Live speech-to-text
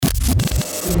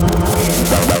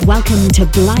Welcome to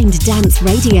Blind Dance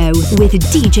Radio with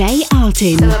DJ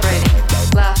Artin. Celebrating,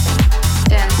 laugh,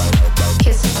 dance,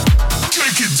 kiss.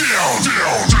 Take it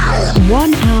down.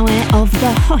 1 hour of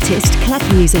the hottest club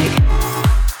music.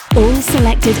 All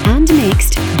selected and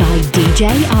mixed by DJ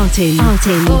Artin.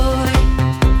 Boy,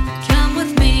 come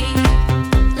with me.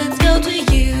 Let's go to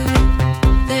you.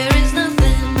 There is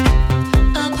nothing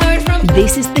apart from.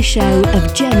 This is the show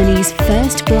of Germany's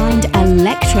first blind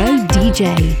electro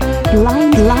DJ.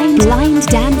 Blind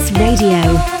Dance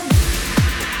Radio.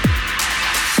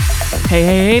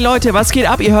 Hey Leute, was geht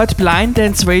ab? Ihr hört Blind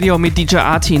Dance Radio mit DJ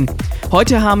Artin.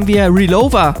 Heute haben wir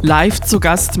Relover live zu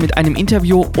Gast mit einem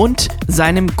Interview und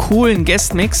seinem coolen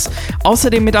Guestmix.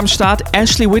 Außerdem mit am Start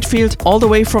Ashley Whitfield, all the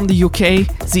way from the UK.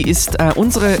 Sie ist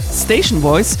unsere Station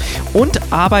Voice und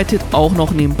arbeitet auch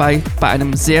noch nebenbei bei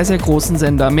einem sehr, sehr großen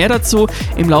Sender. Mehr dazu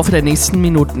im Laufe der nächsten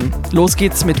Minuten. Los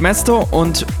geht's mit Mesto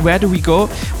und Where Do We Go?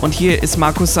 Und hier ist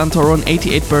Marcus Santoro und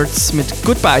 88 Birds mit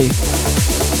Goodbye.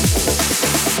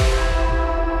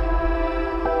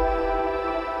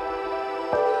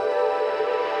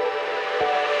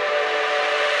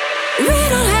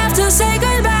 Say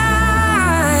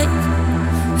goodbye.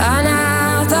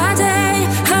 Another day,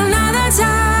 another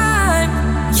time.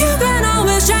 You can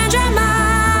always change your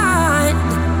mind.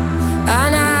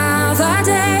 Another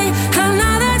day,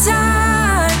 another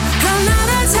time,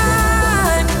 another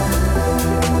time.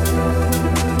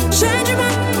 Change your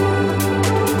mind,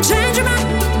 change your mind.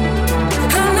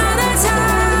 Another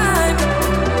time,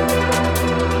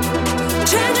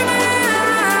 change your mind.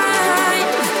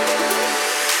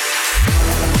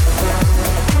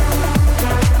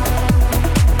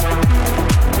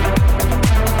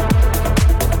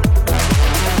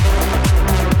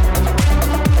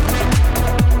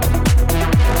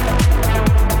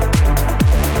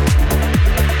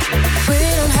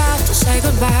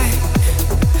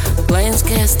 Planes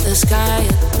kiss the sky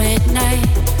at midnight.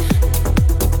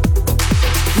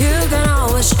 You can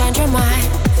always change your mind.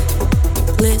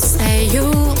 Please say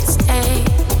you'll stay.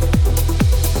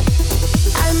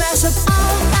 I mess up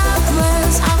all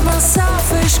outlets of my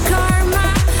selfish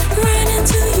karma. Ran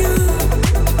into you.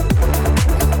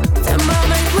 The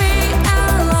moment we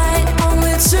alight,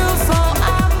 only to fall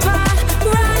apart.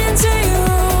 Run into you.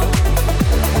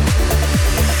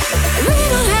 We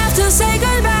don't have to say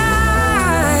goodbye.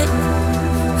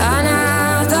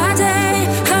 Another day,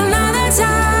 another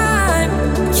time.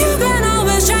 You can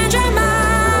always change your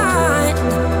mind.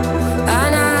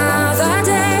 Another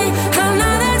day,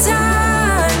 another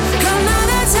time,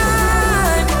 another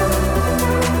time.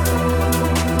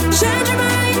 Change your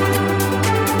mind,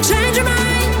 change your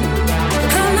mind.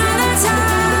 Another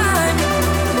time.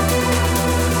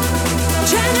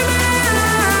 Change your mind.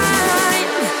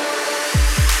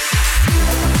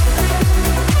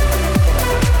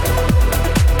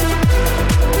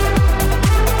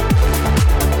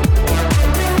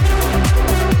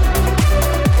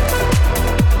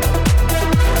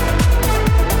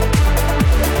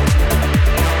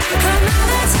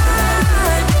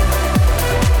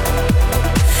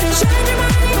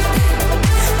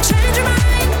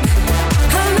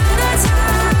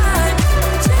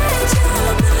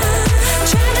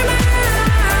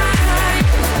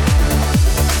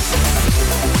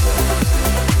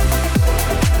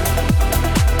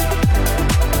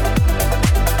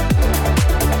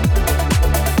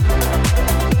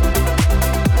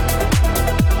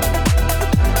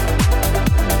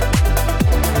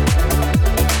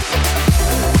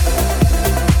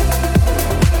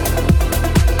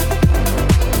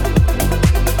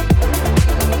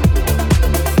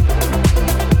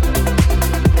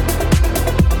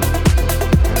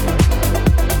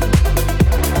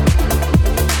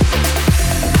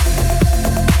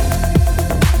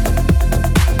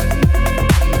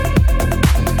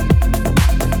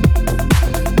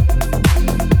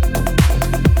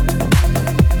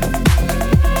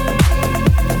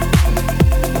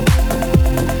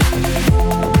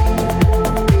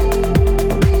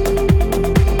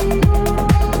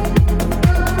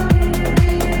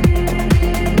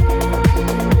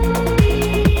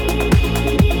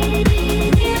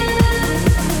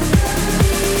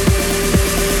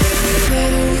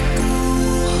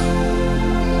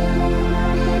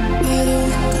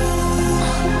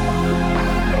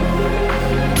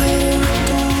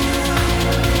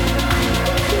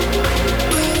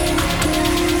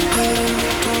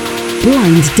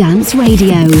 Blind Dance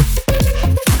Radio.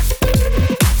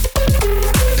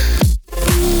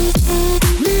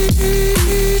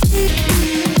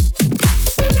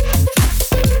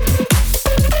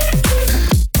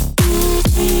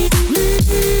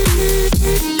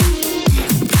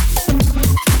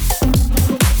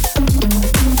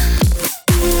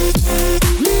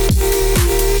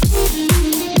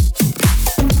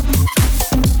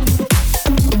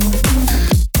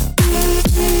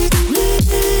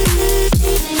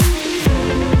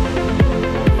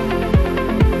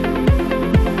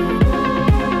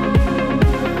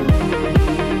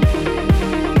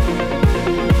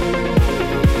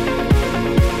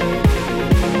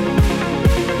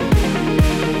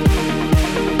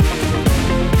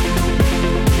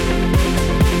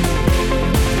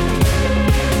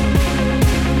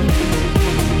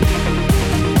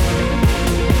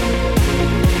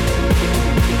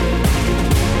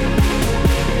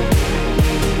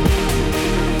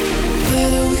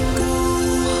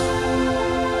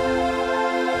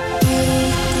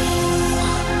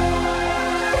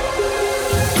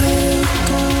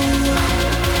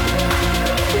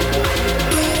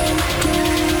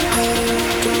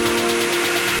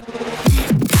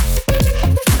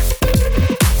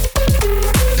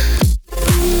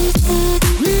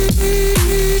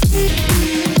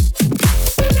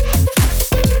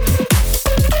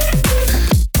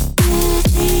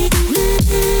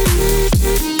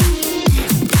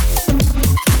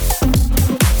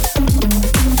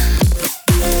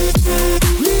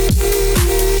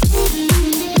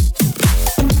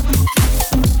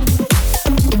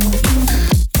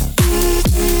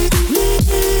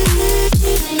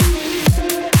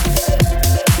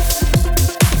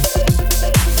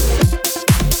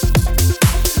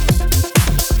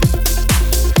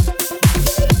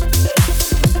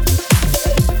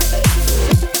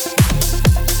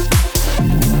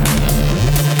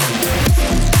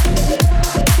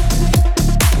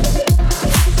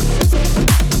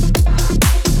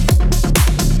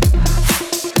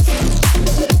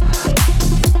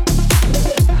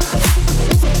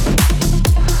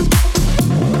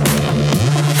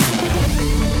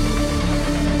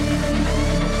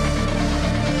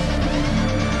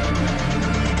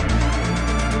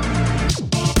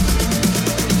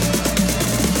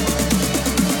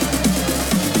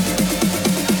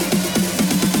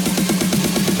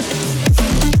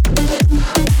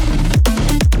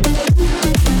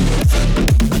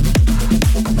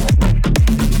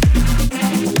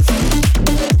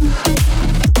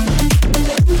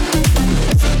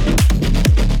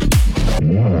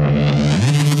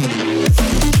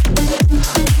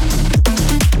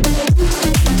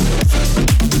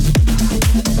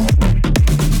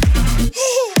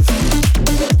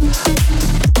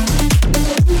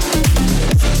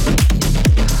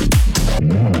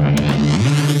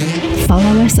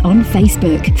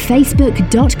 Facebook,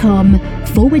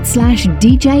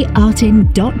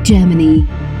 facebook.com/djartin.germany.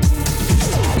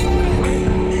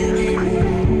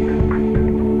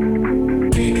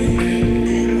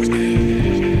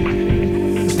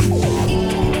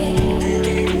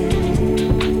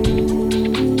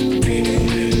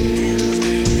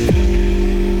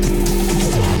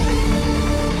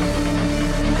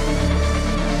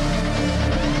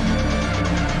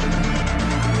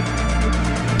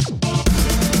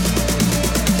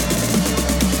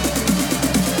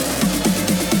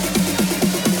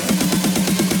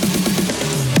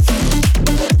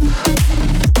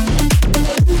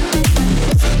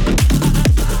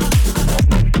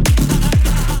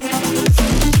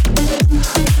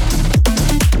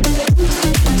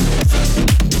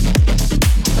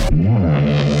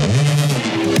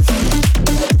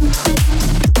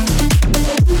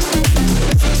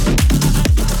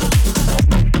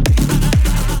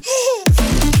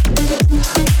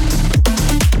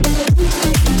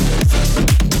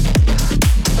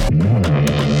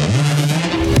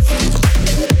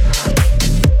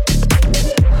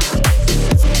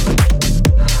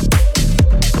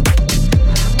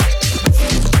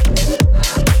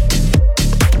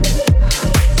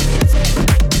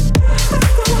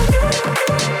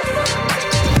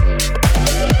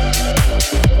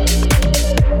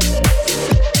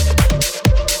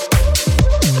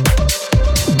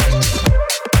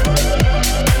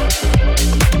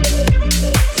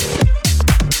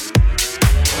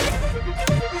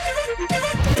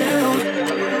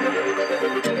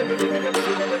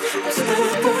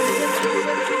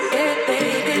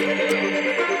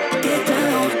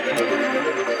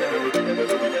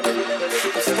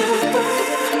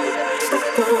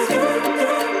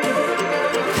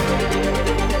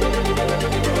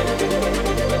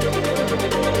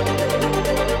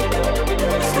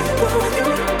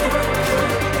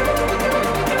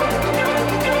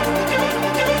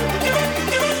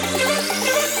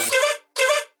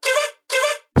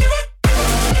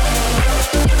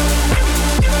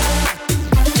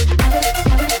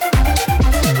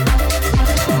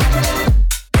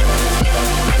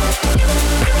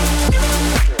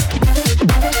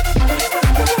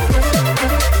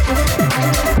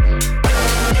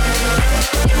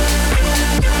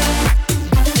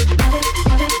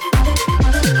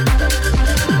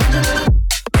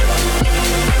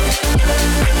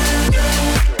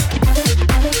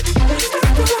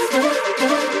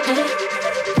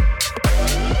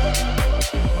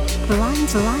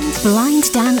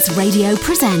 Blind Dance Radio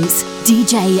presents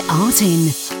DJ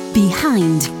Artin.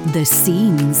 Behind the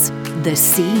Scenes. The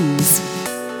Scenes.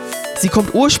 Sie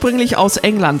kommt ursprünglich aus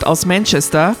England, aus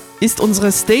Manchester, ist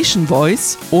unsere Station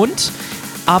Voice und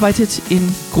arbeitet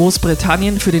in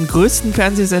Großbritannien für den größten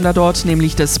Fernsehsender dort,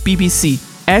 nämlich das BBC.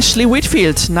 Ashley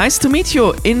Whitfield, nice to meet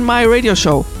you in my radio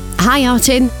show. Hi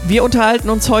Artin. Wir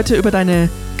unterhalten uns heute über deine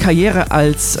Karriere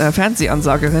als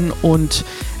Fernsehansagerin und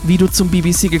wie du zum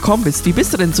BBC gekommen bist. Wie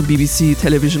bist du denn zum BBC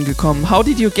Television gekommen? How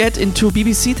did you get into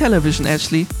BBC Television,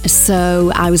 Ashley?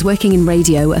 So I was working in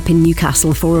radio up in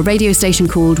Newcastle for a radio station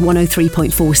called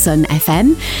 103.4 Sun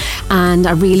FM, and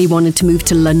I really wanted to move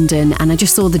to London, and I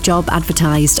just saw the job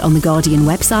advertised on the Guardian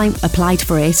website, applied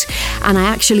for it, and I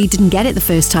actually didn't get it the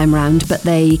first time round, but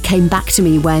they came back to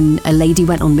me when a lady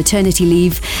went on maternity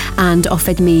leave and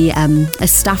offered me a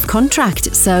staff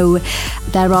contract. So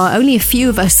there are only a few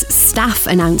of us staff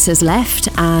announcers left,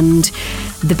 and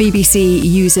the BBC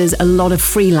uses a lot of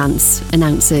freelance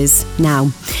announcers now.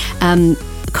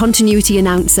 Continuity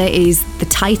announcer is the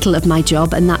title of my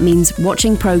job, and that means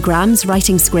watching programmes,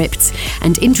 writing scripts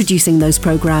and introducing those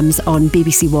programmes on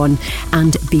BBC One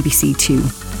and BBC Two.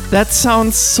 That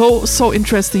sounds so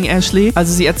interesting, Ashley.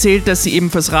 Also sie erzählt, dass sie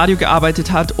eben fürs Radio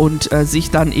gearbeitet hat und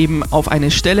sich dann eben auf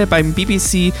eine Stelle beim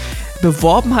BBC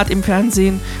beworben hat im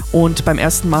Fernsehen und beim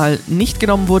ersten Mal nicht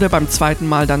genommen wurde, beim zweiten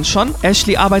Mal dann schon.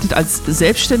 Ashley arbeitet als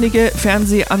selbstständige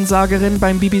Fernsehansagerin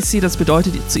beim BBC. Das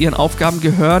bedeutet, zu ihren Aufgaben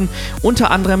gehören unter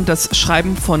anderem das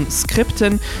Schreiben von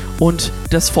Skripten und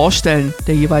das Vorstellen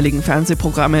der jeweiligen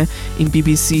Fernsehprogramme in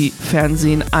BBC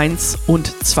Fernsehen 1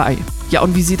 und 2. Ja,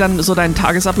 und wie sieht dann so dein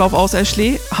Tagesablauf aus,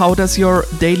 Ashley? How does your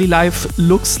daily life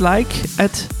looks like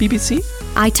at BBC?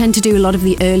 I tend to do a lot of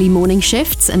the early morning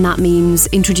shifts, and that means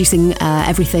introducing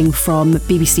everything from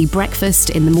BBC Breakfast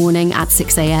in the morning at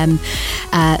 6 a.m.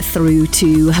 Through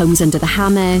to Homes Under the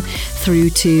Hammer,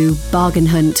 through to Bargain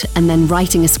Hunt, and then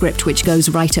writing a script which goes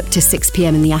right up to 6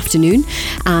 p.m. in the afternoon.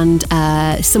 And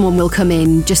someone will come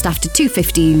in just after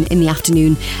 2:15 in the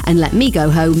afternoon and let me go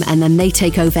home, and then they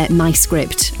take over my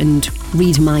script and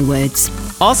read my words.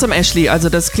 Awesome, Ashley. Also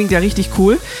das klingt ja richtig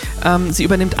cool. Sie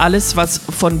übernimmt alles, was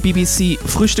von BBC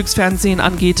Frühstücksfernsehen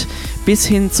angeht, bis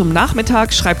hin zum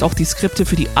Nachmittag, schreibt auch die Skripte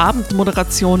für die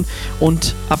Abendmoderation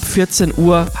und ab 14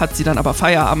 Uhr hat sie dann aber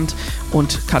Feierabend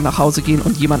und kann nach Hause gehen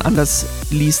und jemand anders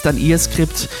liest dann ihr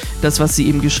Skript, das, was sie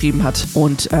eben geschrieben hat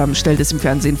und stellt es im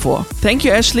Fernsehen vor. Thank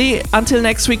you, Ashley. Until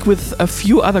next week with a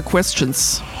few other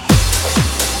questions.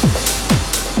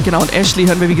 Genau, und Ashley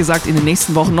hören wir, wie gesagt, in den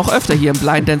nächsten Wochen noch öfter hier im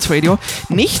Blind Dance Radio.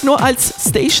 Nicht nur als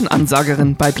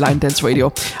Station-Ansagerin bei Blind Dance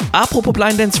Radio. Apropos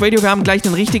Blind Dance Radio, wir haben gleich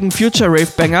einen richtigen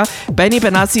Future-Rave-Banger. Benny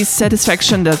Benassis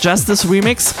Satisfaction, der Justice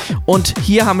Remix. Und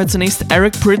hier haben wir zunächst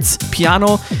Eric Prydz,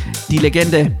 Piano, die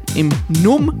Legende im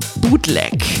Num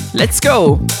Bootleg. Let's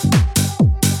go!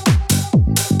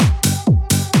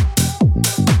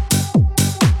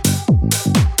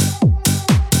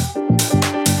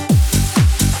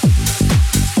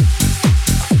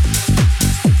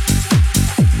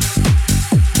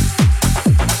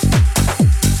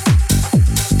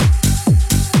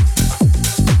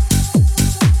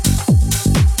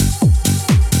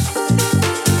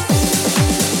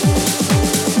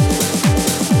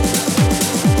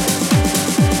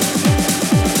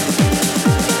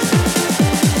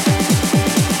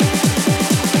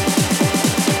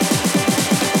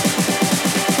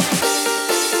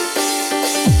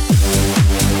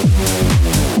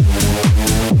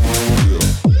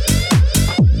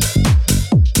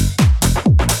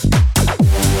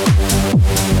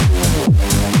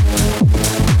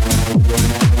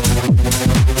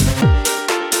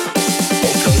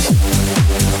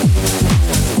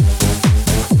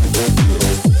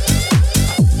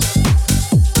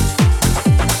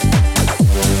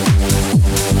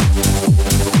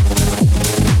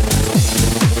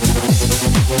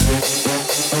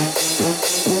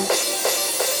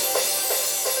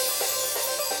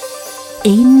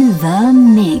 In the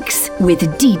Mix with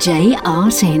DJ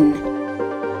Artin.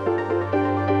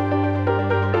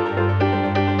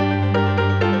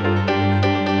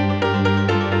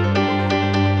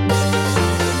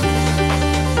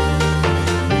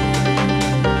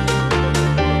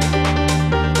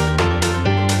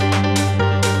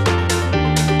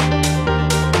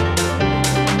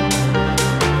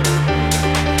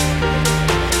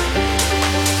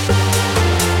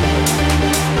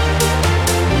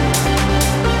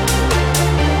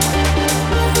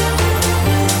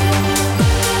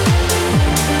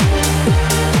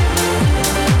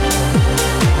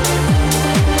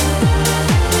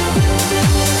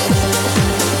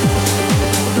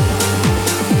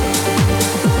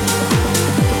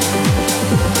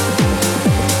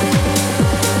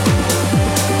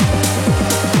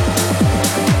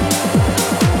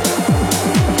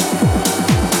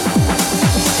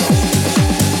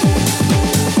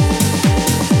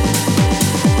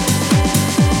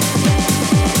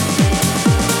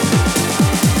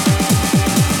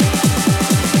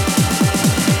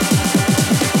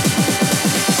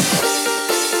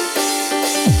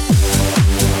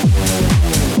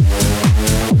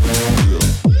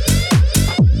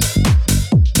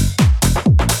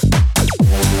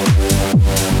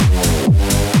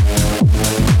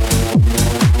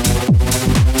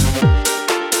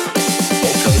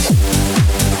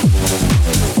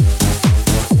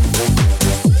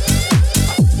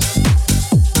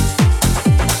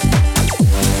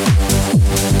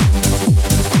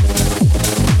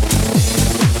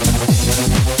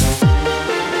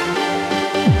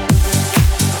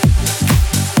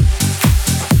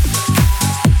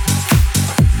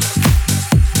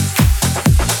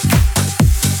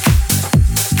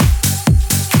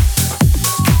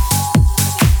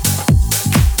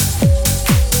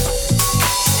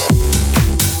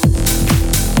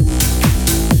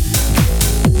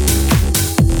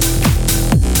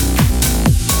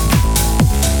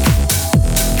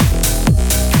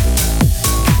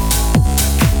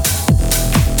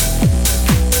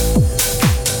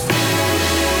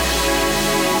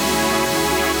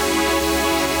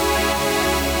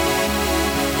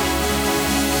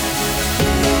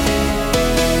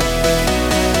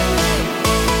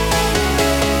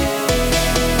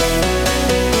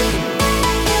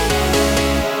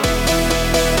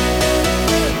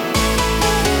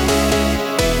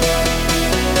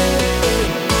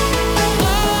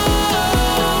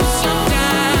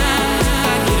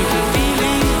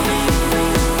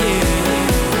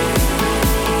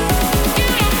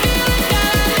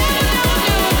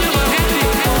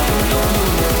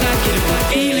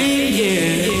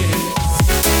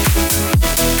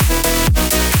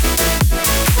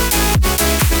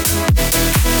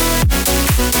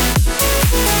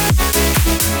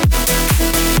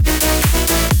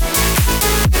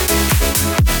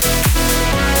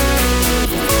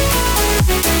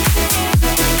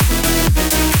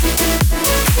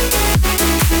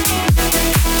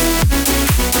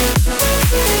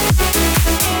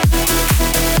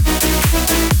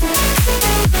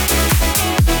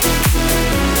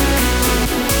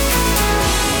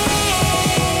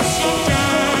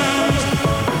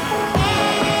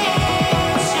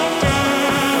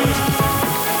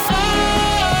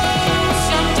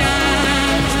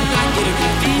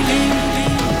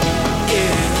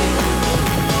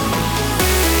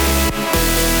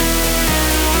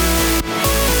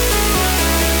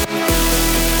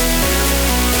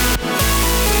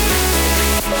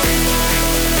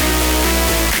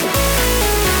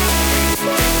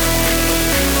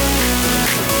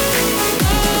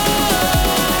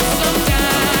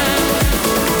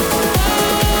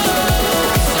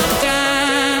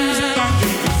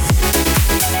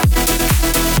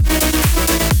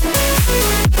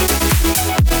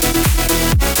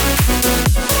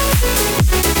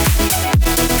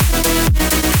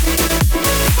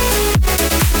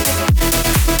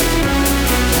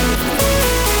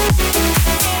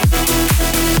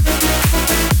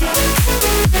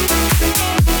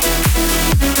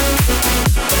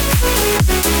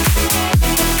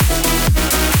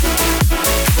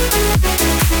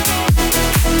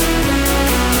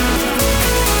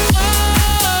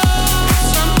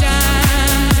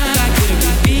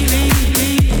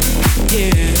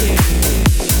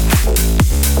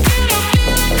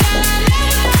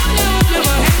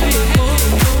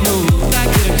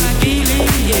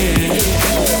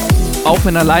 auch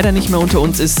wenn er leider nicht mehr unter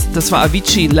uns ist. Das war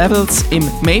Avicii Levels im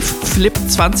Mave Flip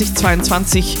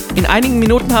 2022. In einigen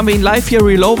Minuten haben wir ihn live hier,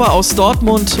 Relover aus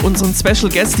Dortmund, unseren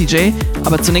Special Guest DJ.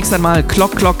 Aber zunächst einmal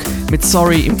Clock Clock mit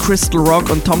Sorry im Crystal Rock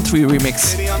und Tom Tree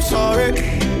Remix. Baby, I'm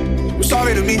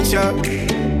sorry to meet ya.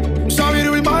 I'm sorry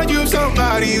to remind you of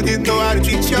somebody who didn't know how to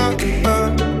treat ya.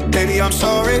 Baby, I'm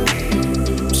sorry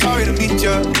to meet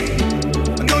ya.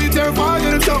 I know you're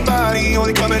terrified of somebody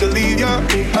only coming to leave ya.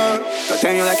 But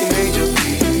damn, you're like an angel.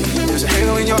 There's a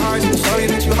halo in your eyes, and sorry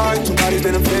that you hide. Somebody's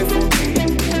been unfaithful.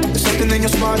 There's something in your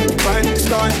smile, right at the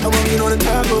start. I won't get on the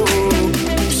taboo.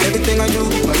 It's everything I do.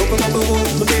 I open up the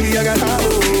wound, but baby, I got high.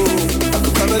 I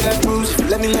could cover that bruise if you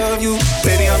let me love you.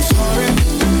 Baby, I'm sorry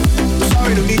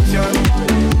to meet ya.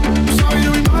 I'm sorry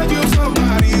to remind you of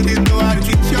somebody who didn't know how to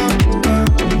treat ya.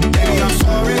 Baby, I'm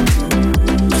sorry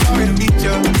to meet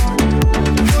ya.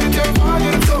 I know you're terrified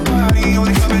of somebody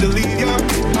only coming to leave ya.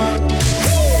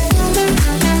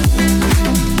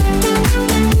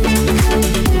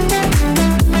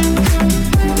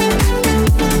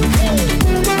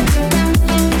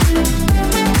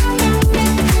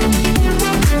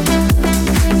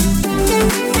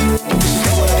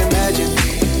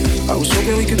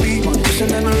 We could be more just a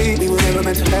memory. We were never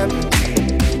meant to happen.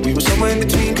 We were somewhere in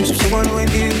between, cause I'm someone who ain't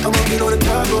here. I'm working on the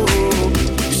taboo.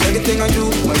 It's everything I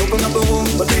do. I open up a wound,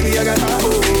 but baby, I got high.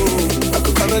 I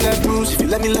could cover that bruise if you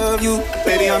let me love you.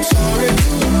 Baby, I'm sorry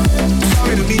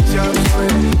to meet ya.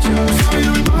 Sorry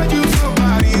to remind you of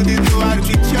somebody who didn't know how to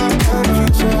treat ya.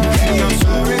 Baby, I'm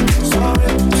sorry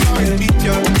to meet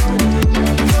ya. I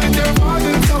know you're terrified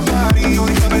of somebody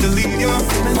only coming to leave ya.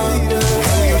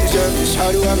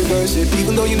 How do I reverse it?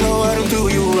 Even though you know I don't do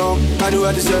you wrong. How do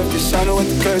I deserve this? I know what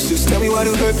the curse is. Tell me why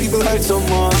do hurt people hurt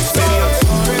someone? Baby, I'm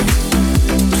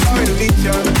sorry to meet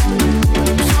ya.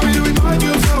 I'm sorry to remind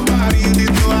you of somebody who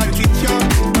didn't know how to treat ya.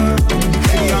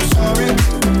 Baby, I'm sorry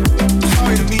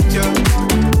to meet ya. I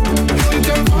know you're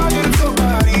terrified of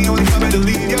somebody only coming to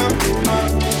leave ya.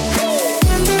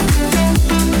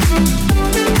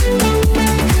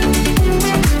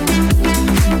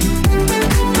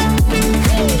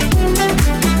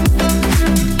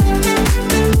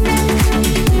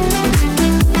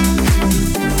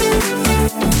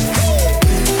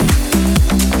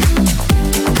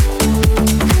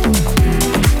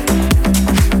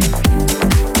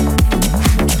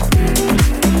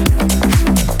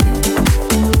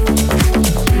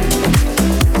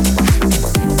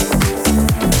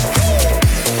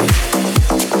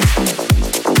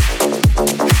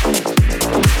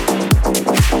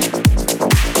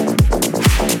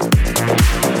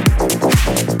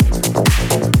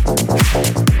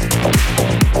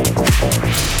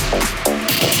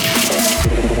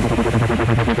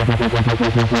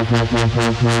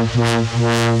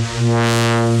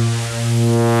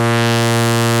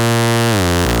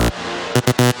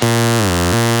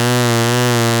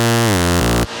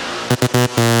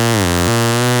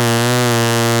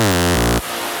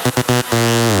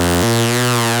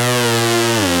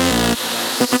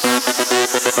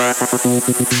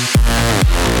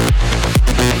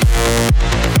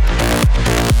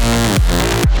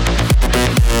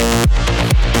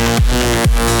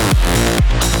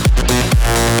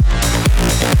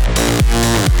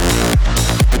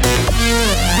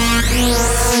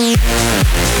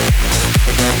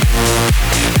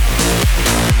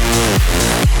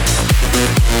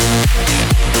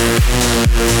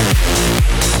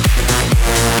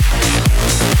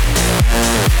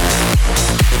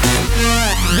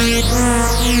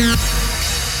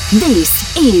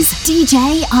 This is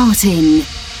DJ Artin.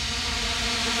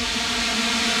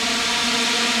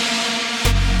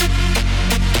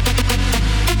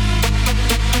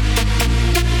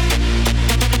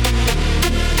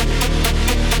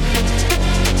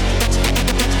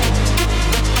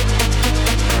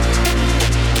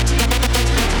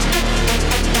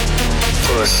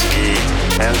 Push me,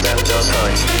 and then just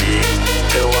hurt me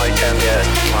till I can get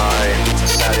my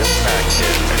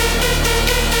satisfaction.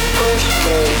 Push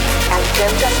me, and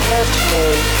then just hurt me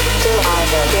till I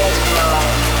can get my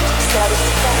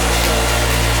satisfaction.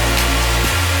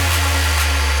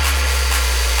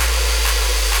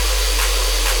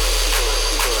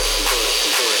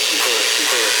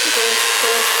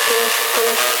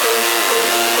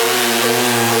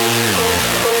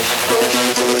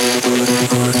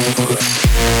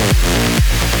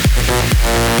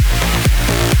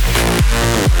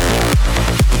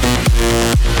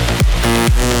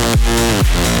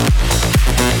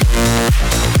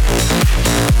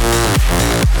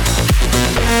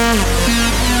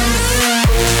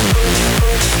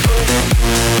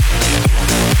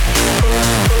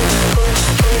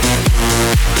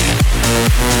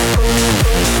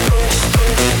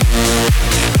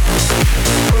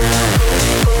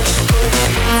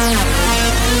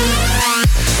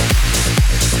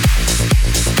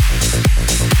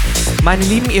 Meine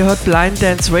Lieben, ihr hört Blind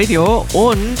Dance Radio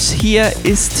und hier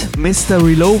ist Mr.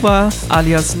 Relover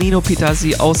alias Nino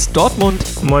Petersi aus Dortmund.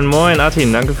 Moin moin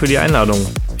Artin, danke für die Einladung.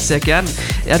 Sehr gern.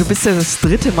 Ja, du bist ja das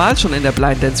 3. Mal schon in der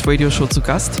Blind Dance Radio Show zu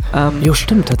Gast. Jo,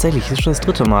 stimmt, tatsächlich, das ist schon das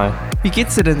 3. Mal. Wie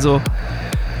geht's dir denn so?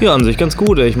 Ja, an sich ganz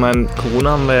gut. Ich meine,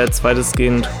 Corona haben wir jetzt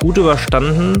weitestgehend gut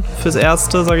überstanden fürs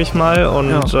Erste, sag ich mal.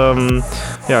 Und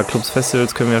Clubs,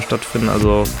 Festivals können ja stattfinden,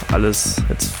 also alles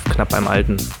jetzt knapp beim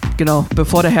Alten. Genau,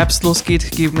 bevor der Herbst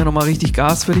losgeht, geben wir nochmal richtig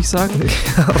Gas, würde ich sagen.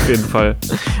 Ja, auf jeden Fall.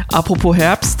 Apropos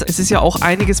Herbst, es ist ja auch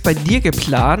einiges bei dir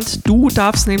geplant. Du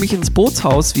darfst nämlich ins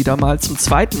Bootshaus wieder mal zum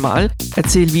 2. Mal.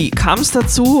 Erzähl, wie kam es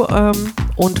dazu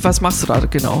und was machst du da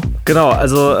genau? Genau,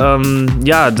 also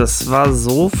das war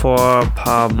so, vor ein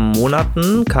paar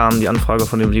Monaten kam die Anfrage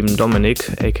von dem lieben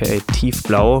Dominik, aka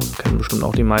Tiefblau, kennen bestimmt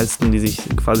auch die meisten, die sich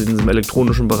quasi in diesem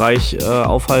elektronischen Bereich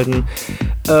aufhalten.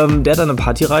 Der hat eine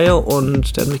Partyreihe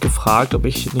und der hat mich gefragt, ob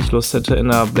ich nicht Lust hätte, in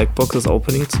der Blackbox das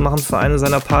Opening zu machen für eine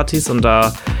seiner Partys. Und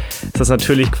da ist das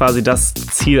natürlich quasi das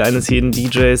Ziel eines jeden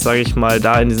DJs, sage ich mal,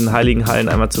 da in diesen heiligen Hallen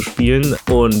einmal zu spielen.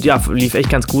 Und ja, lief echt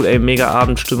ganz gut, mega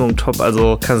Abend, Stimmung top,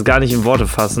 also kann es gar nicht in Worte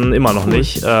fassen, immer noch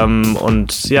nicht.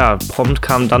 Und ja, prompt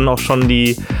kam dann auch schon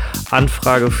die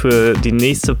Anfrage für die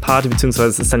nächste Party, beziehungsweise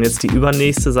es ist dann jetzt die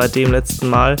übernächste seit dem letzten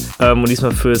Mal. Und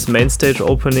diesmal für das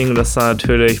Mainstage-Opening. Und das war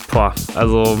natürlich,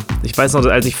 also ich weiß noch,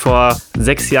 als ich vor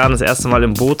 6 Jahren das erste Mal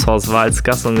im Bootshaus war als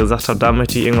Gast und gesagt habe, da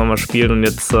möchte ich irgendwann mal spielen. Und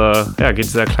jetzt geht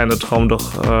dieser kleine Traum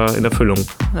doch in Erfüllung.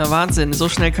 Na Wahnsinn, so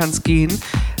schnell kann es gehen.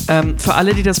 Für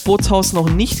alle, die das Bootshaus noch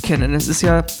nicht kennen, es ist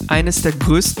ja eines der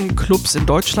größten Clubs in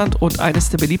Deutschland und eines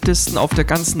der beliebtesten auf der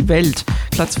ganzen Welt.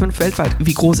 Platz 5 weltweit.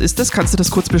 Wie groß ist das? Kannst du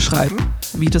das kurz beschreiben,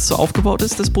 wie das so aufgebaut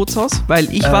ist, das Bootshaus? Weil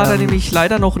ich war da nämlich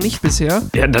leider noch nicht bisher.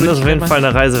 Ja, dann ist auf jeden Fall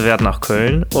eine Reise wert nach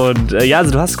Köln. Und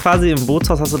also du hast quasi im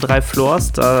Bootshaus 3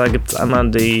 Floors. Da gibt es einmal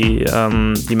die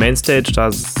Mainstage,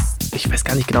 ich weiß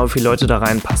gar nicht genau, wie viele Leute da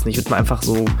reinpassen. Ich würde mal einfach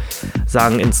so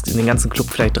sagen, in den ganzen Club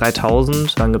vielleicht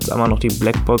 3000. Dann gibt es einmal noch die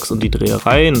Blackbox und die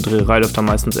Dreherei. In der Dreherei läuft da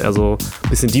meistens eher so ein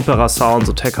bisschen deeperer Sound,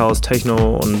 so Tech House,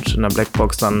 Techno, und in der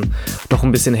Blackbox dann doch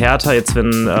ein bisschen härter. Jetzt,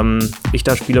 wenn ich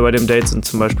da spiele bei dem Date, sind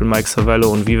zum Beispiel Mike Savello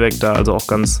und Vivek da, also auch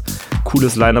ganz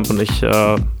cooles Line-Up, und ich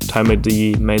teile mir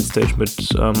die Mainstage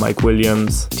mit Mike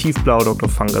Williams, Tiefblau, Dr.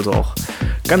 Funk, also auch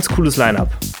ganz cooles Line-Up.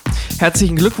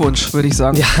 Herzlichen Glückwunsch, würde ich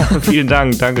sagen. Ja, vielen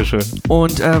Dank, Dankeschön.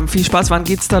 Und viel Spaß. Wann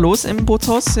geht's da los im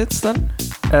Bootshaus jetzt dann?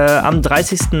 Am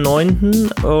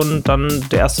 30.09. und dann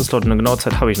der erste Slot. Eine genaue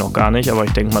Zeit habe ich noch gar nicht, aber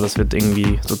ich denke mal, das wird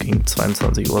irgendwie so gegen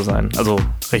 22 Uhr sein. Also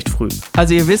recht früh.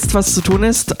 Also ihr wisst, was zu tun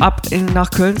ist. Ab nach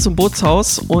Köln zum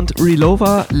Bootshaus und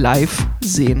Relover live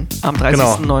sehen am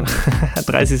 30.09. Genau.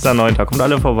 30.09. Kommt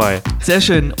alle vorbei. Sehr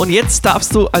schön. Und jetzt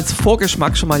darfst du als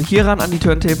Vorgeschmack schon mal hier ran an die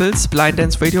Turntables. Blind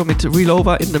Dance Radio mit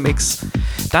Relover in the Mix.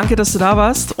 Danke, dass du da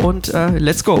warst und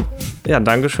let's go. Ja,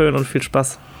 Dankeschön und viel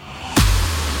Spaß.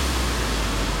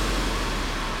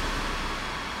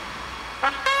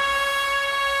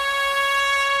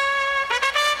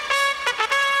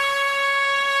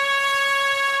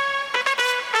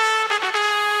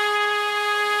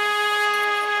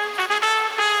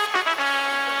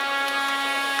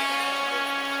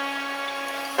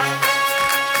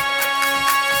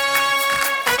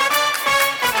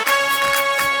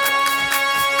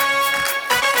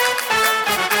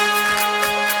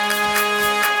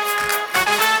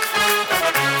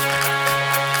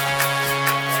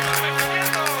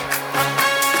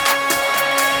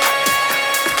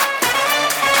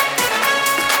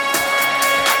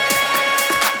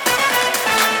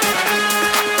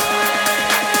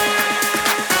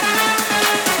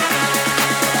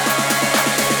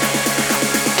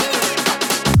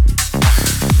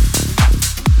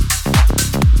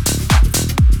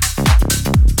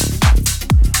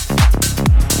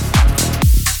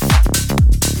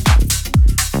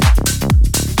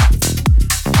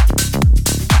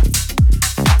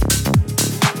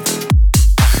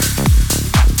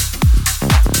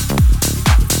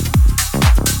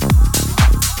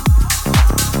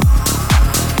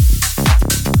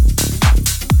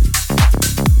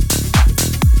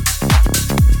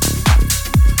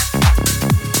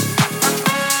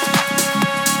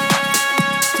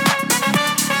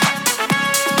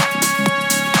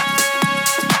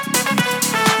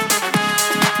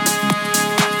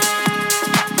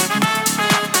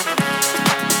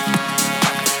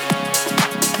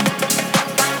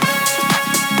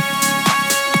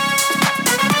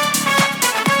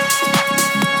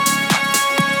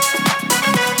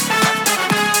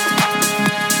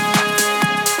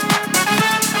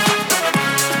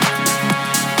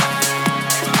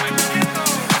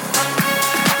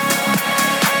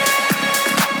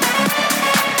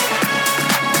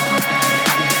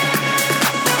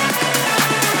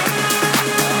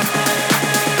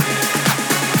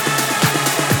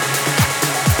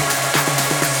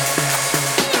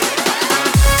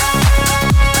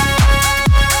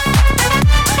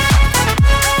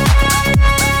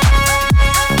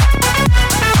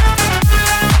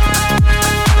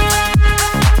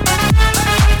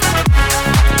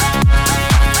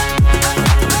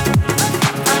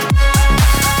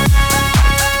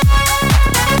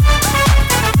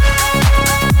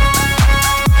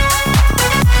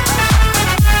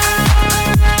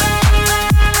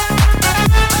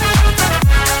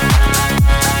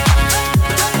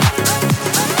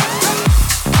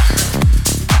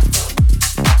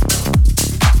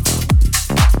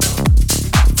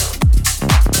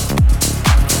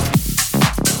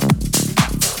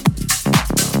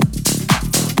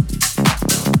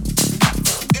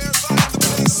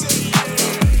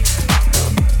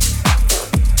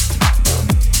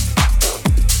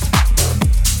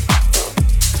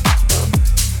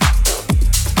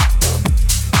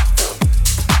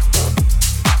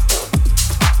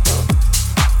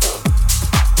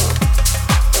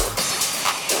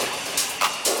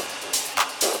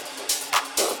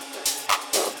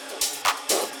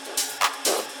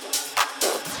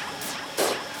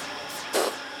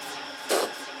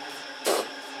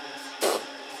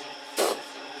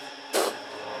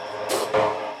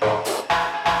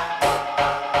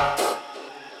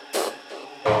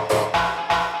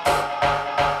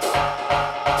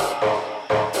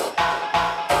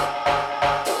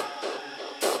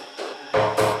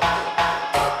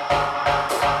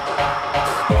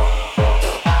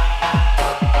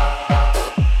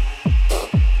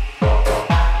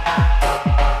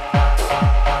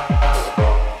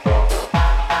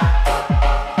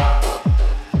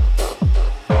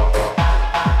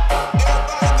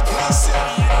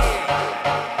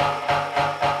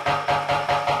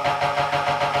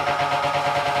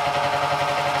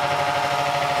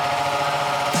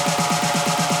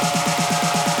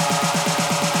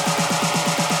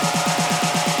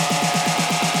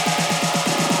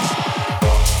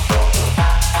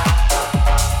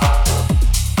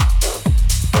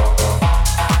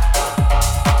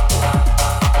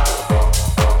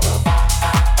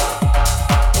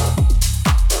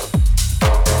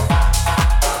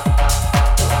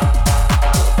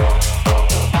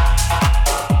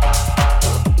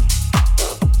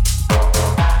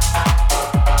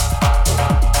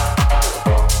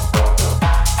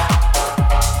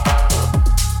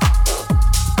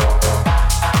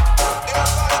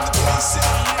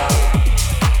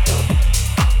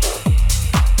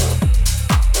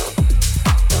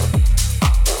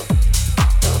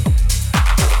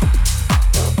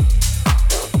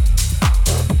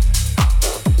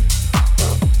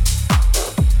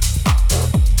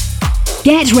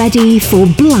 Get ready for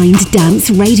Blind Dance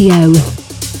Radio.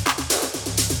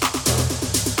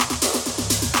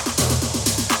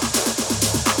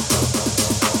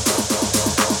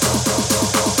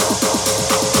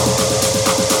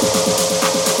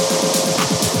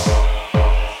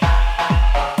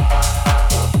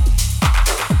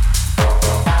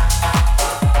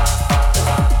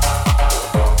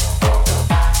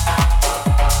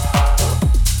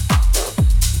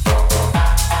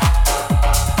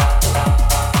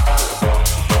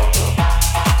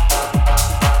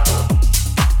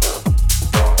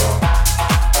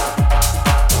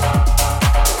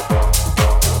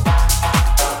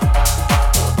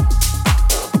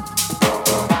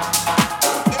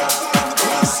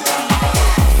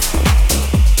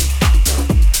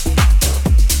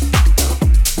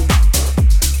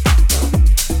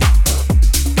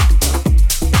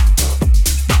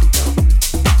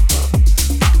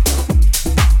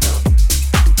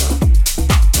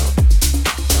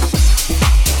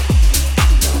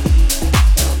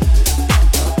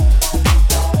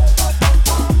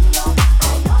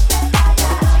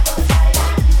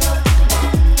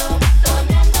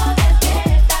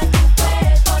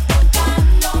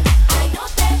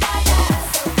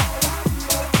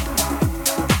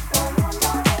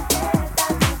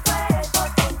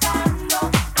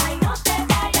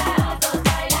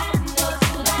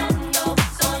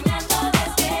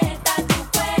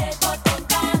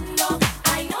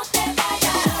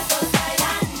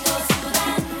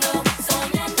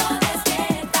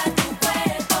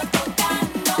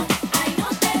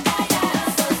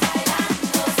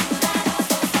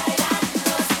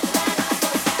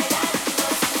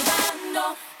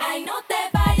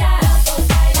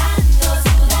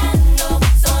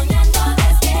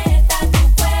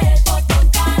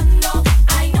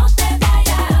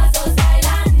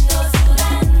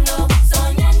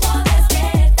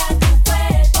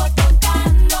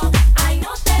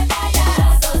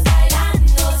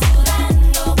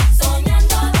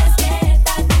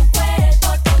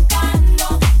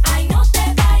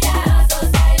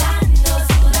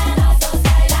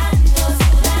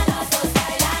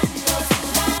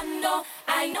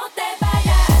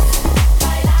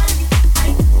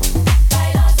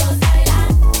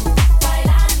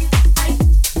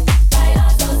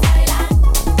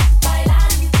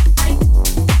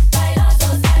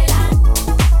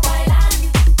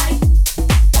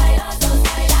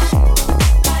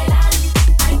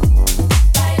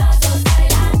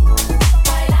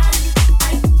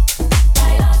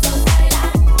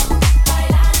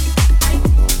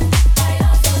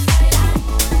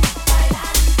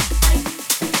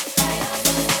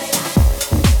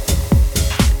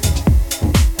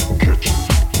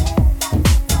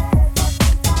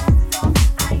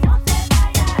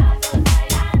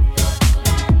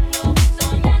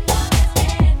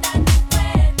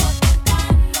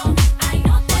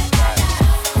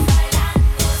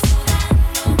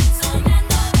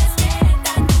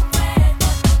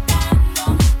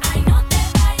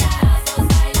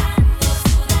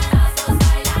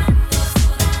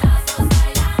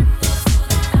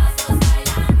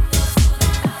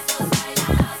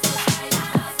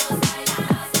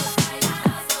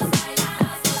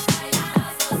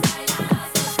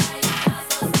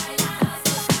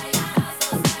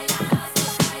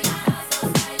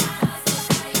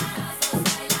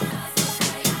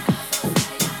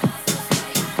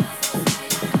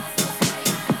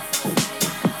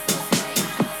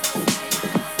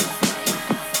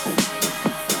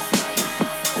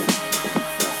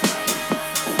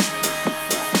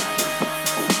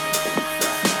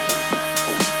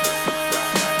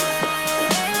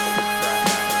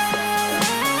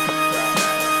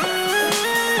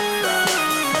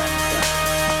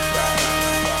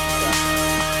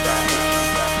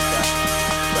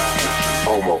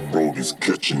 is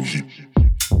catching heat.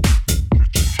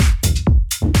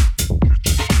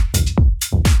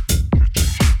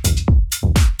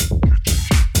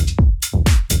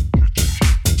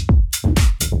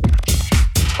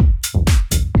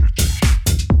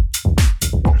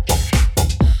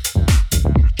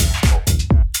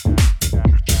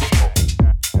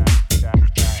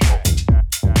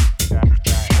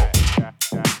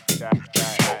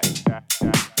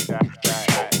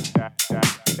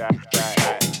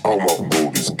 All my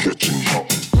road is catching heat.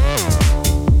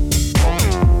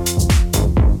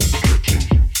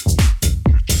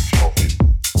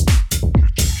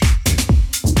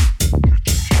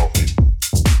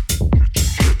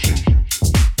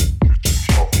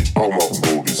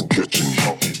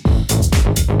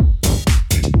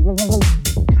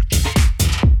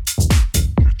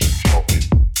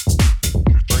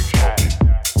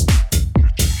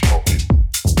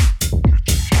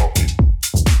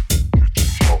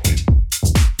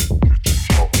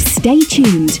 Stay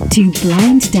tuned to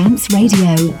Blind Dance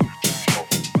Radio.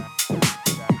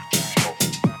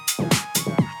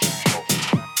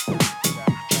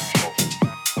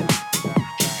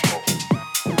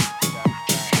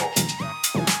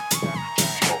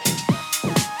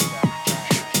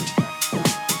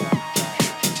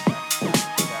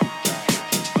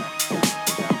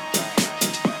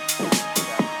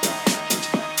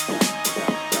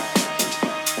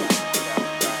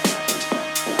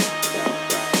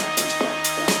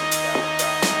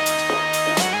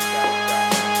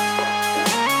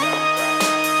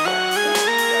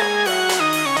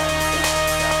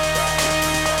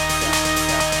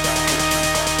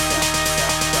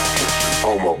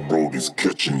 All my brothers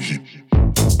catching heat.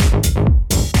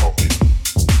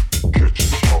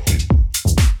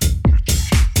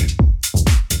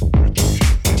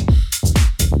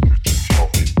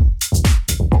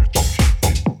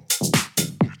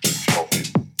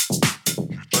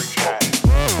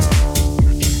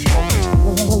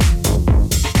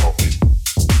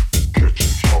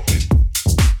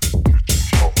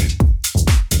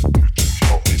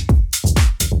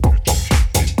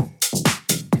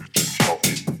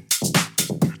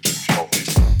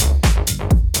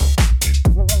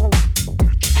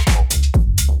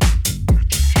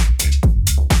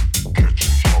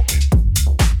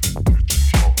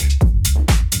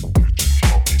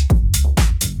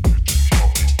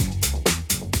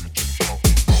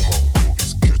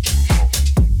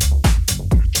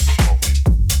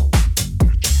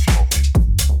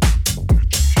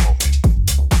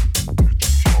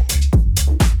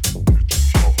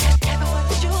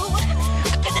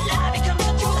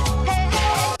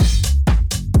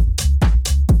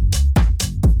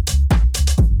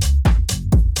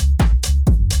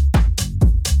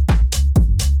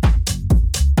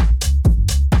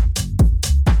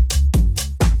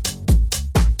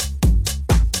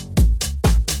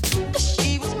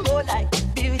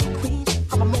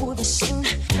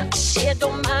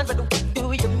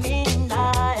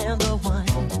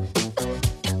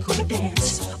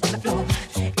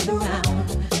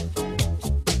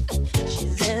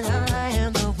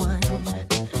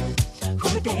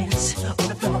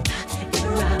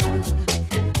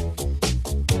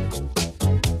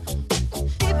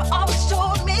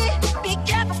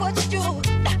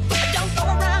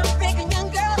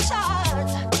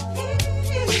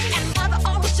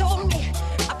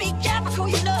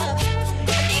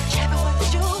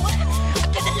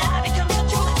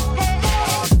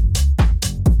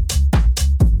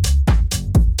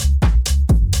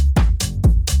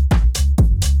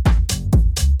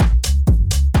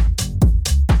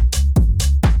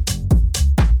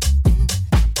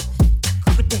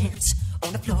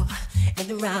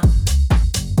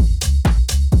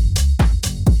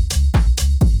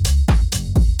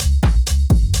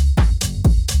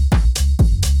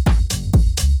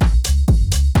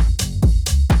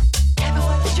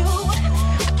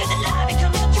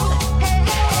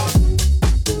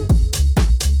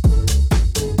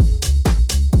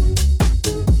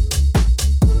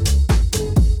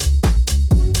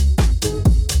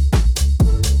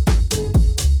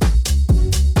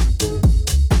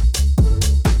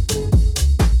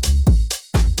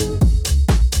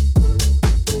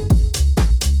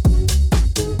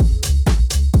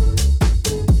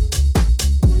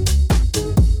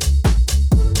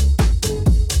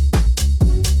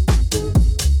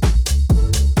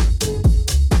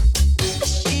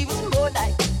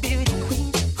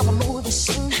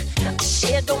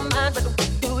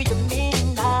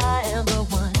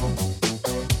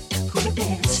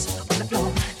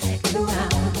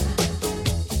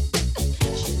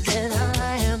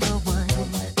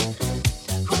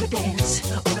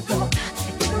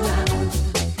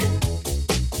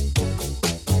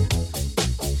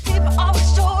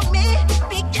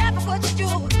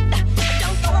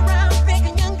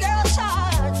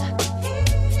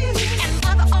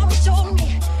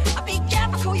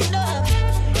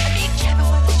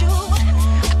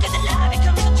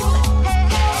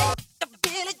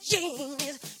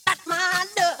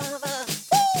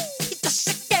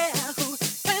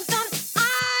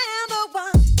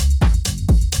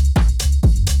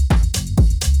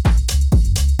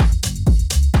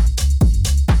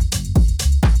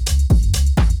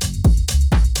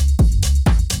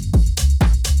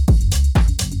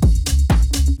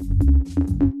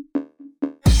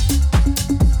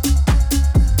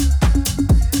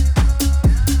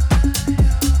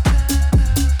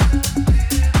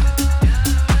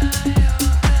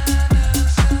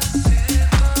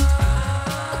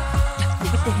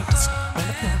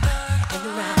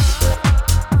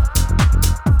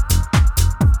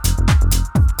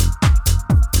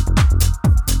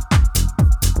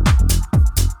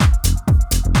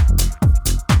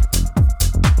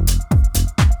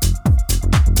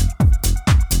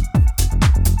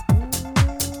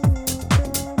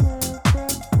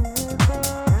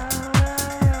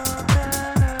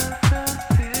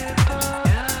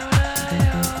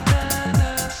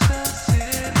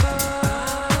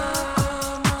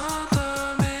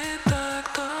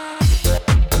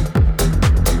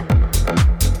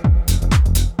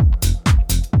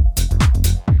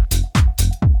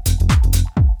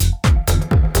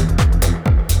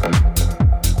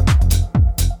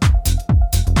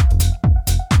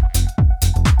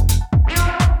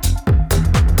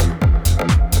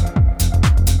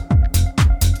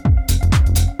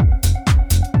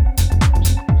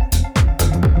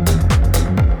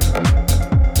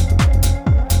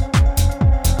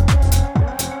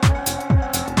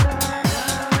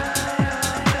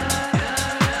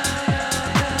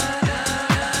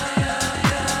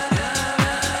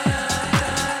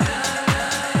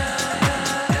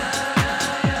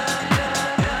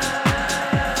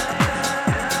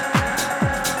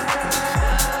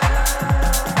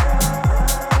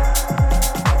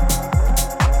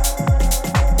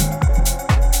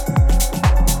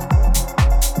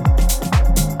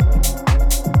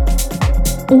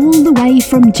 all the way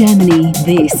from Germany.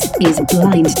 This is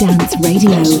Blind Dance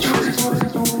Radio.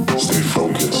 Stay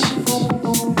focused.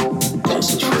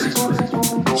 Concentrate.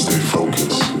 Stay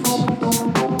focused.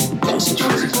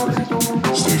 Concentrate.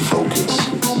 Stay focused.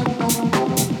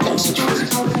 Concentrate.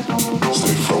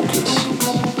 Stay focused.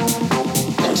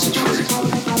 Concentrate.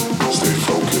 Stay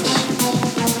focused.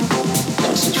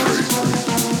 Concentrate.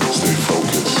 Stay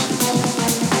focused.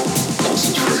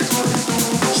 Concentrate.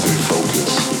 Stay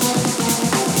focused.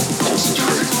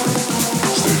 Concentrate. Stay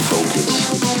focused.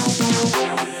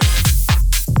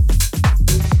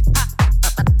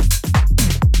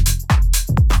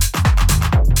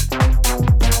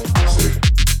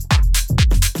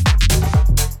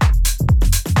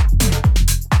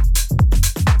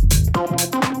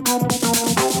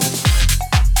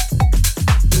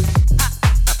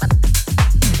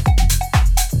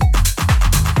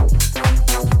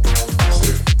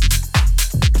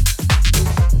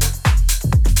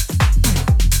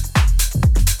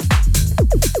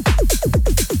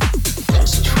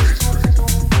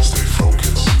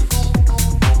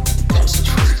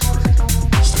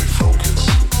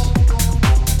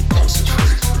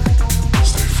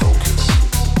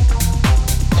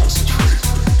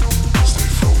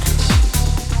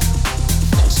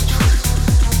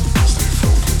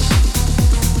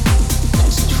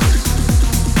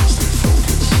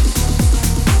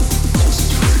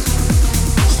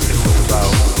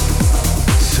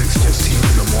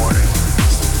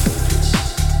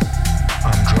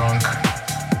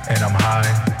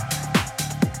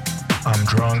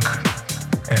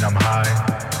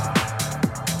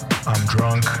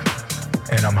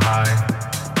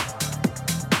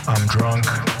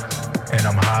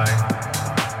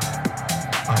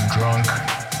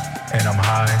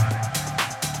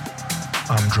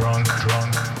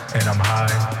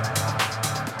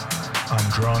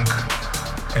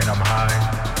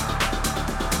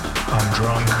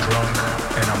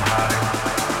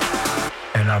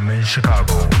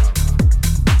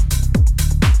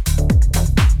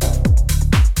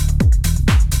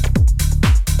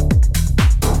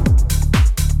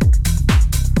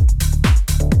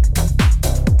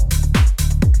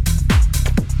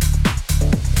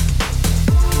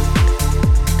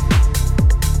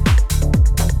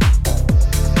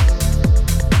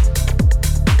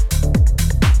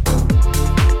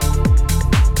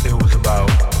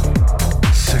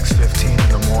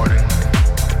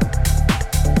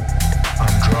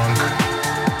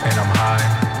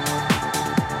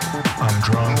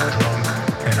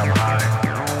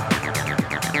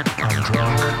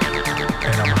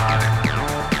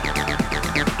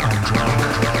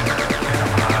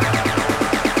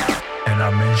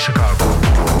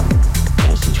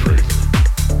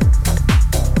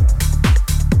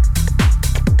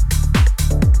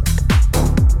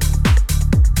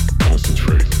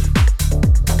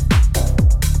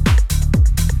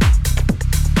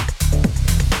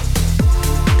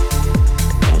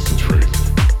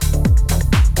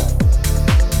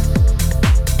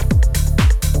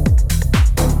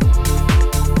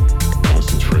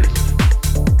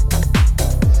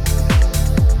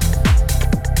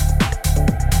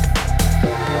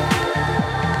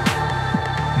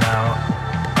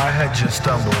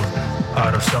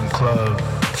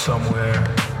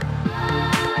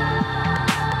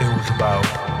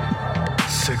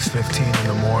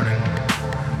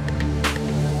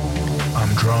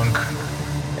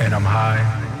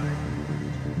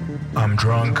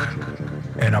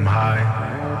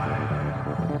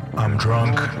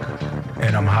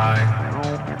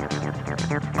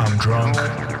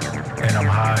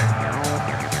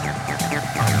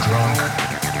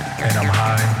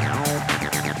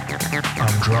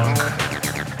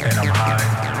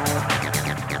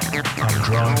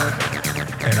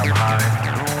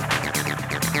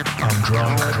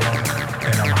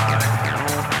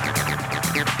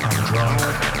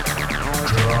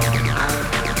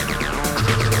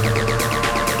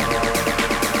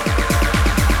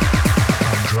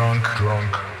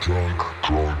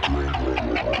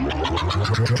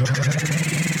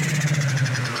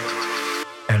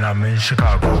 And I'm in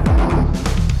Chicago.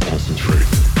 Concentrate.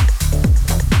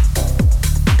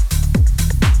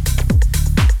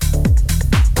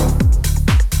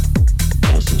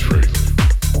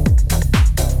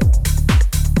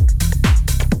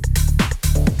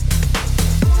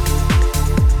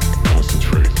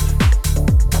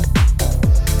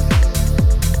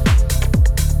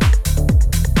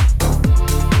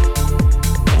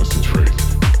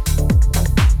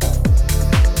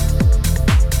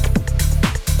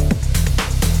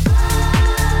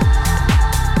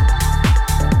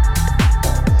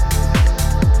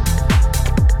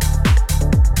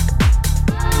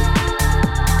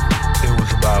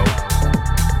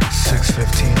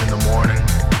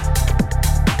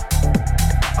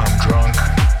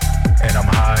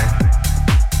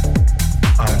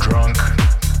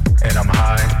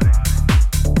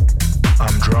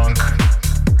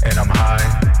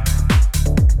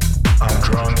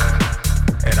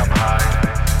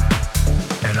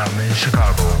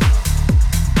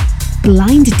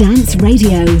 Blind Dance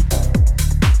Radio.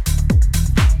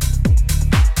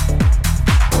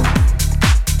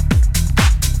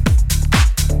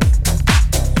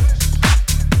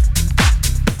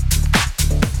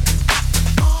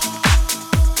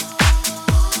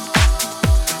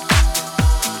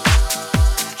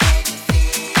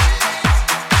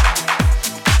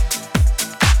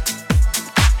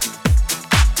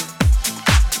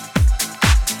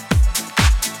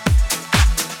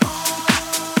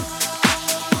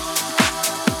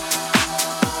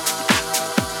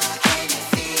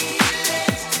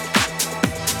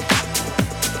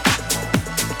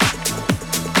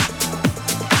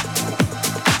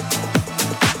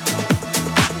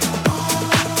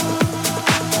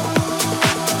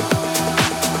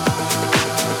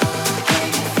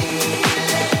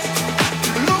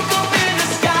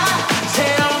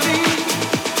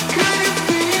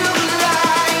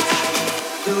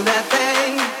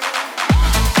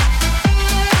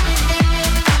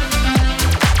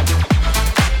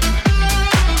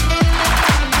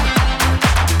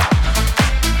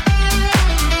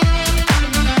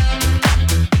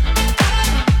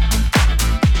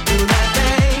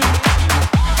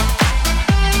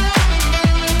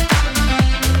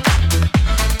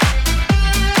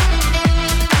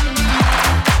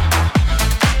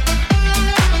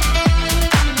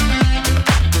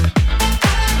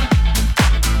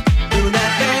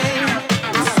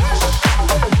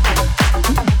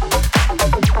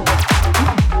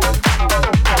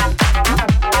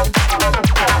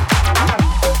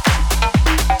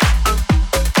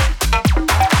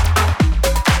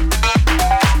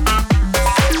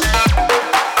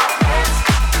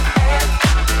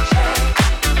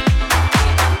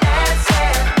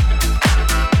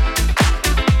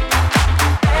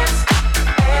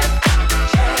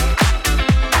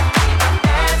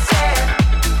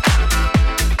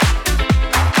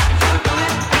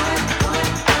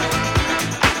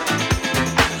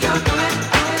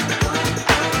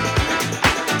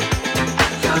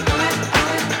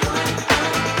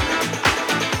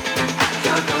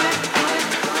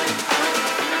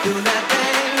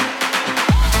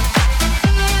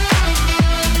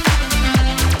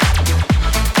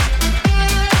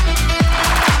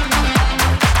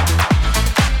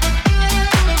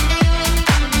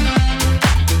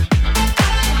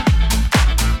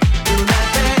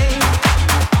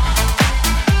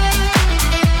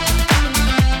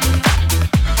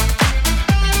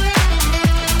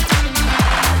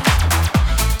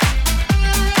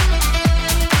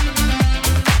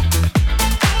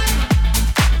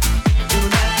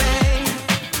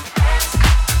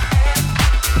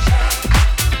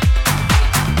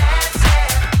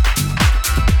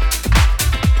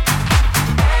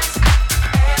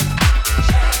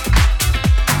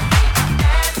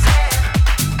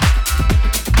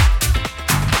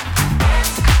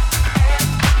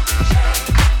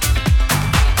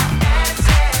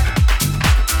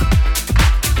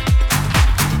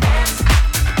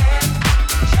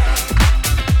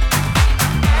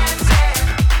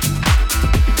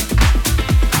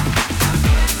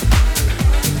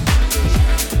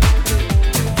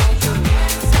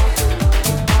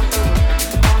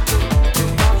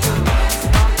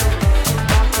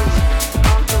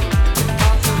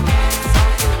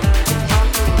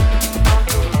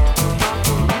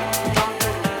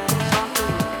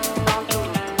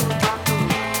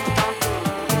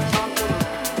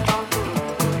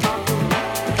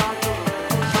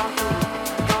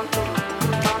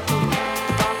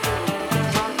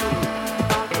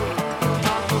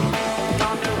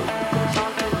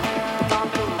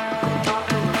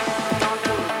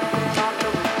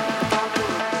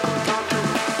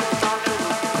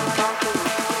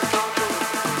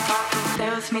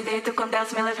 Me deito com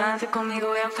Deus, me levanta comigo,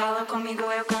 eu falo comigo,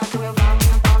 eu canto, eu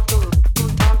volto.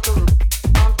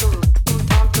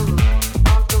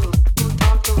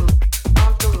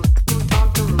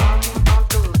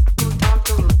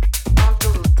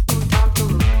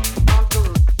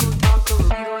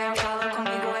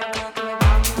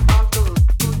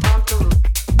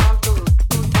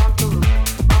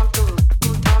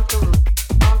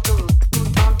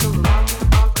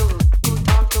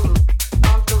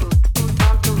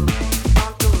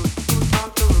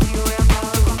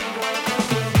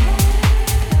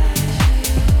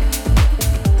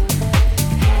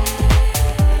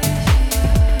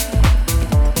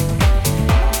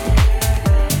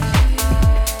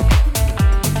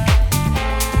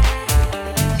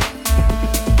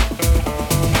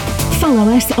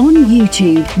 Follow us on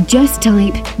YouTube. Just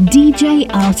type DJ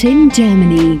Artin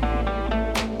Germany.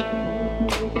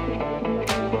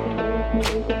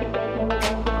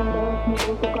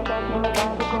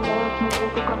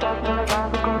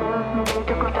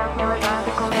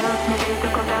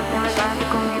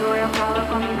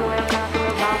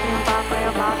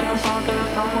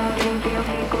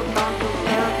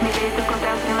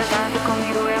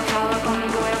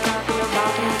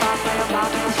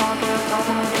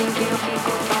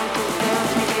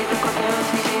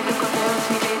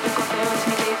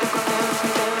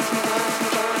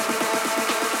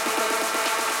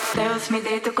 Deus me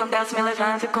deito com Deus me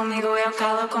levanta. Comigo eu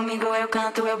calo, comigo eu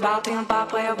canto. Eu bato em um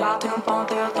papo, eu bato em um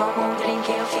ponto. Eu tomo um drink,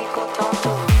 eu fico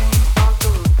tonto.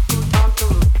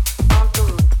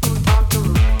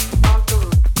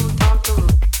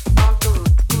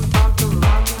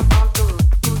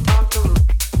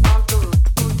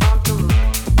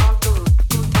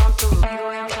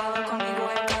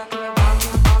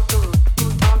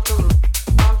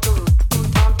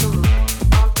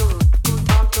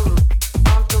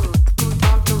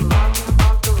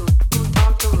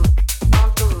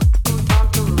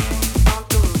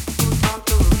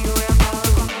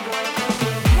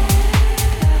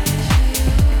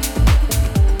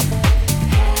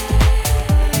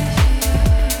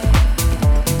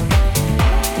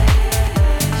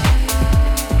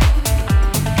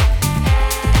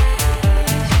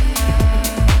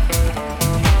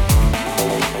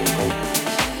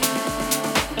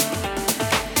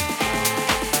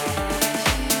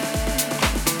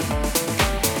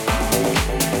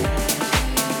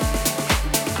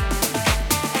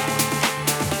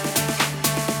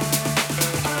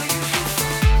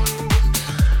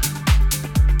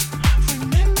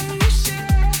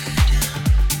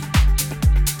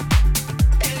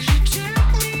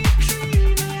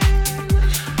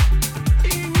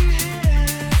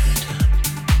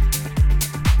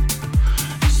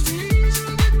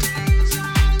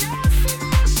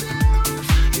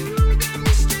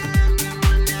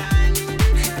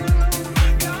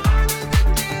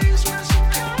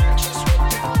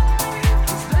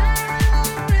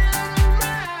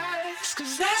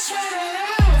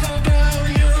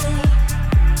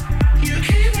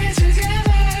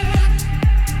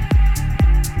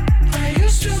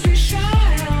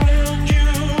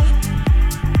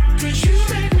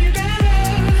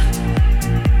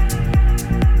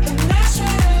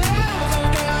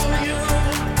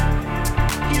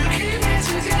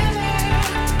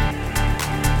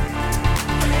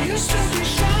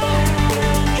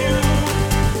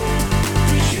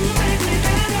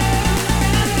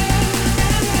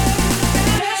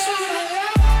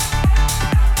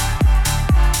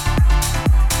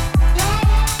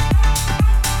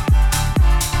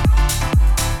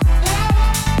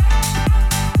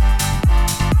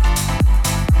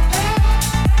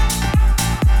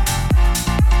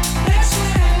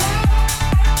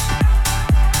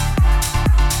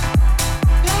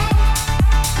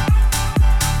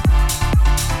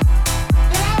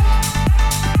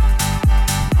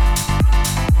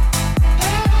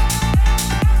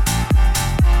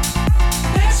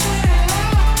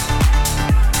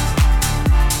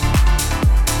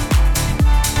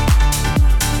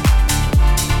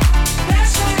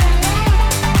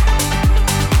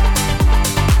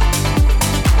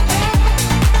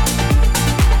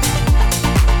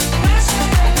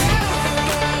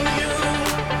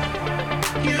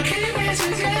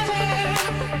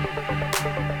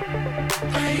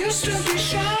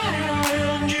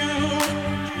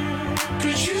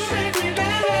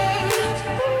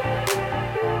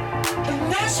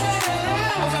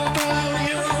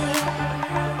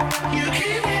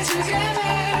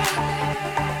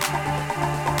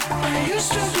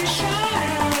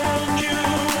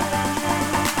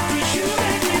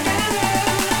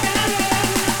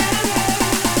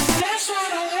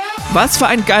 Was für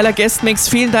ein geiler Guestmix.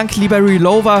 Vielen Dank, lieber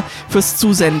Relover, fürs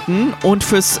Zusenden und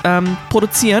fürs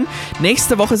Produzieren.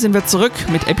 Nächste Woche sind wir zurück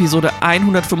mit Episode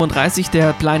 135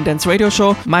 der Blind Dance Radio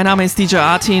Show. Mein Name ist DJ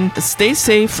Artin. Stay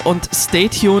safe und stay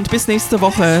tuned. Bis nächste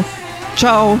Woche.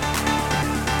 Ciao.